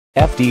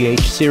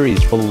FDH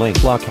series full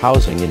length lock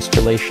housing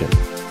installation.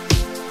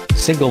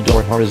 Single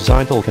door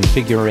horizontal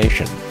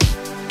configuration.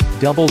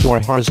 Double door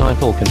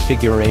horizontal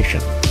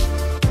configuration.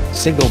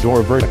 Single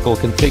door vertical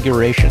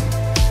configuration.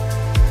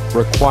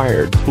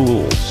 Required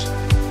tools.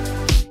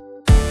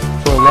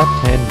 For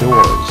left-hand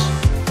doors.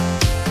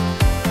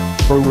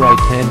 For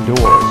right-hand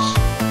doors.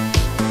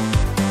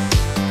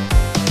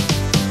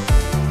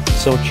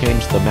 So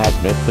change the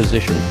magnet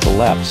position to the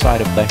left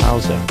side of the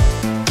housing.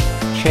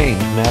 Change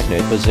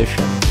magnet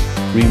position.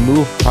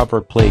 Remove cover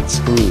plate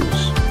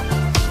screws.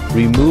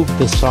 Remove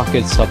the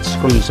socket set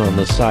screws on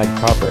the side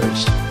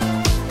covers.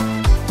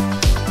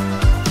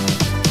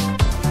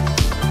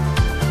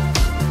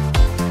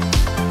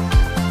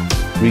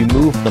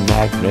 Remove the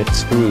magnet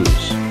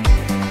screws.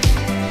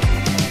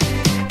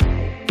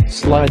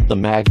 Slide the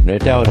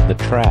magnet out of the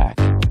track.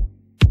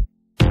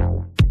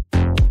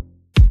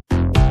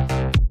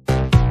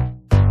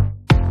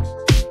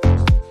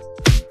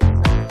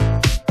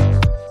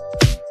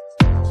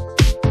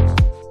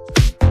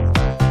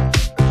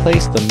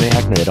 Place the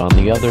magnet on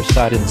the other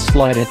side and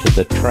slide into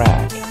the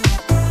track.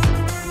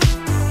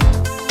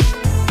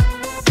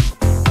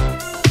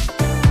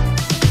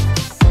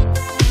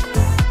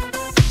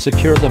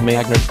 Secure the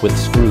magnet with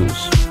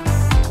screws.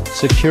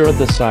 Secure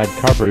the side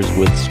covers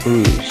with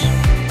screws.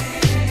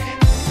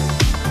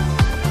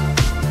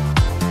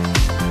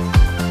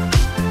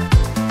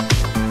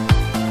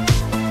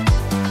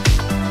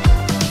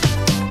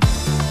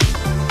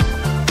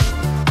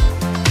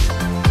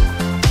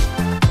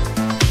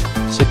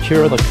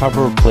 Secure the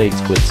cover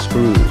plates with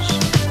screws.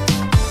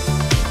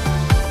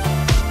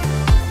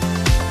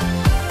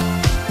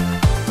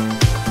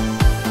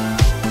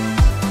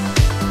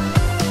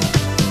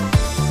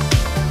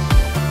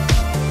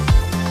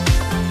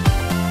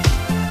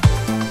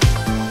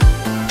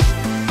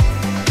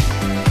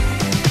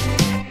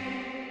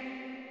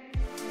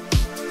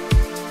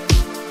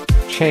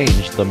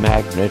 Change the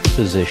magnet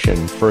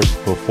position first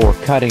before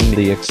cutting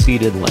the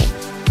exceeded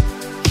length.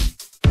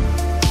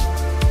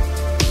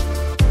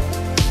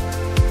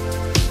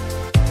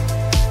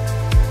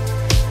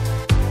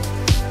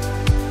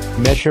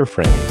 Measure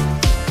frame.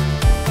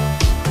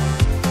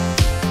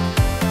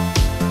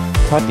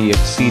 Cut the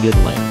exceeded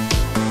length.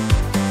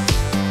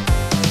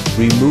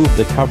 Remove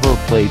the cover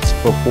plates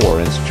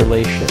before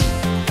installation.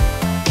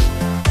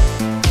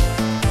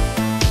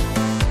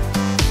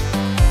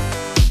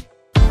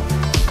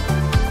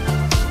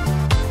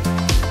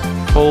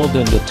 Fold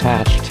and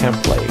attach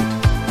template.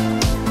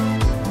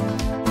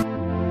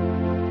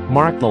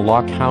 Mark the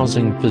lock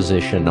housing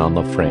position on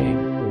the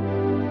frame.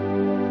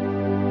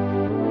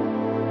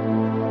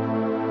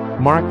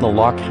 Mark the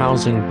lock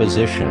housing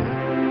position.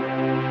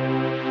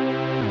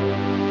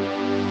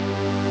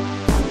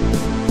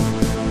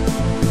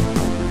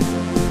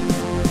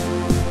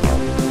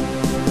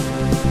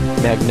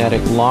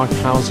 Magnetic lock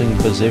housing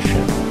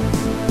position.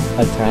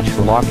 Attach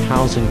the lock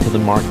housing to the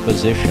marked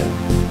position.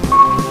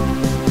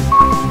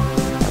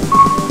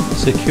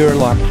 Secure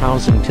lock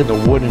housing to the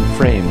wooden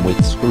frame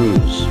with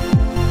screws.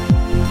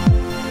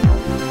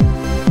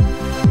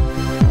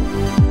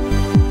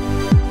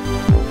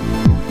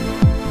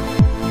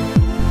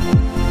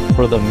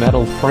 For the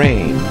metal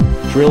frame,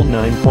 drill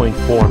 9.4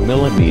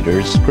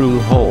 mm screw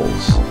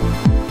holes.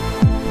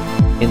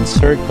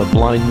 Insert the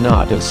blind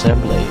knot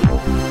assembly.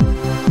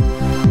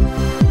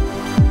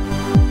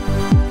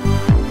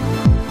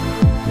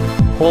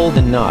 Hold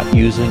the knot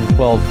using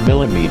 12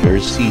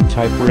 mm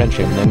C-type wrench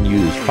and then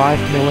use 5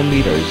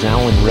 mm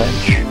Allen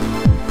wrench.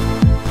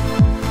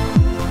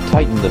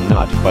 Tighten the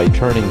knot by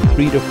turning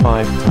 3 to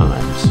 5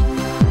 times.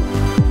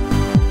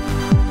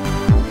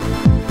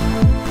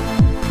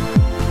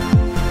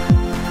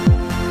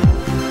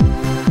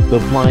 The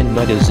blind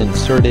nut is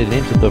inserted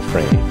into the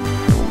frame.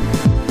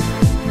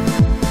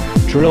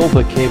 Drill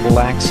the cable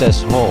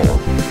access hole.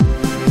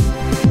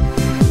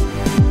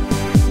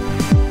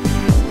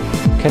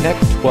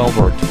 Connect 12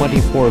 or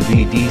 24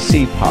 V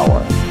DC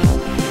power.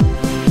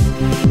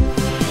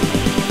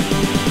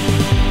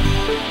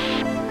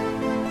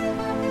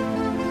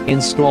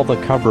 Install the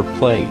cover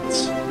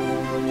plates.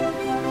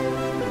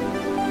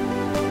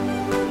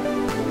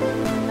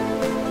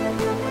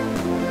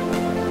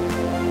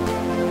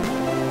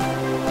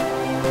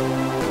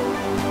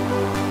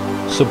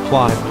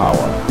 Supply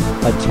power.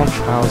 Attach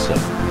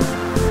housing.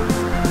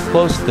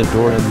 Close the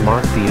door and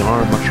mark the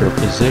armature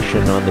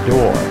position on the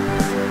door.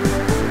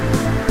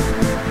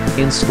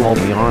 Install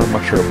the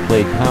armature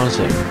plate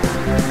housing.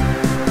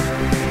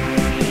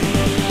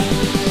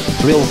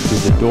 Drill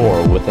through the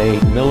door with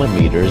 8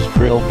 mm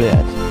drill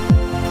bit.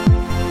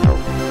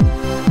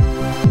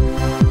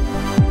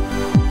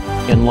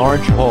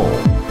 Enlarge hole.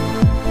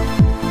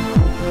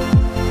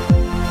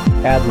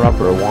 Add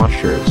rubber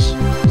washers.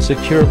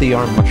 Secure the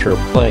armature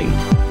plate.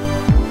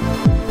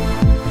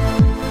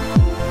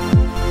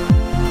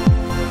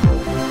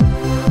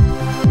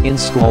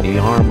 Install the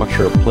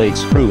armature plate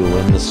screw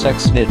in the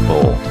sextant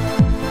bolt.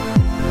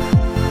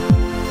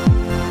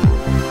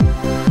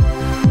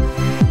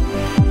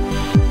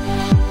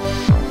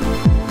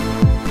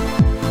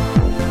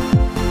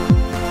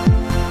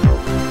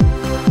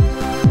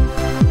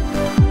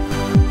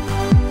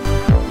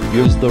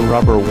 Use the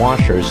rubber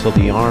washer so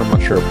the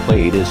armature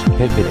plate is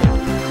pivoted.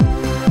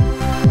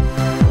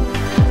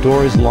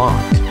 Door is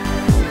locked.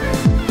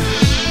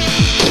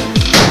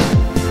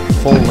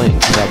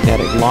 Full-length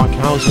magnetic lock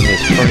housing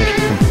is furnished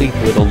complete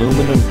with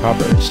aluminum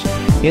covers.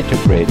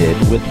 Integrated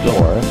with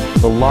door,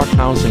 the lock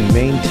housing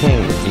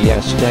maintains the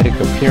aesthetic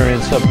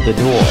appearance of the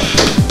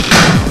door.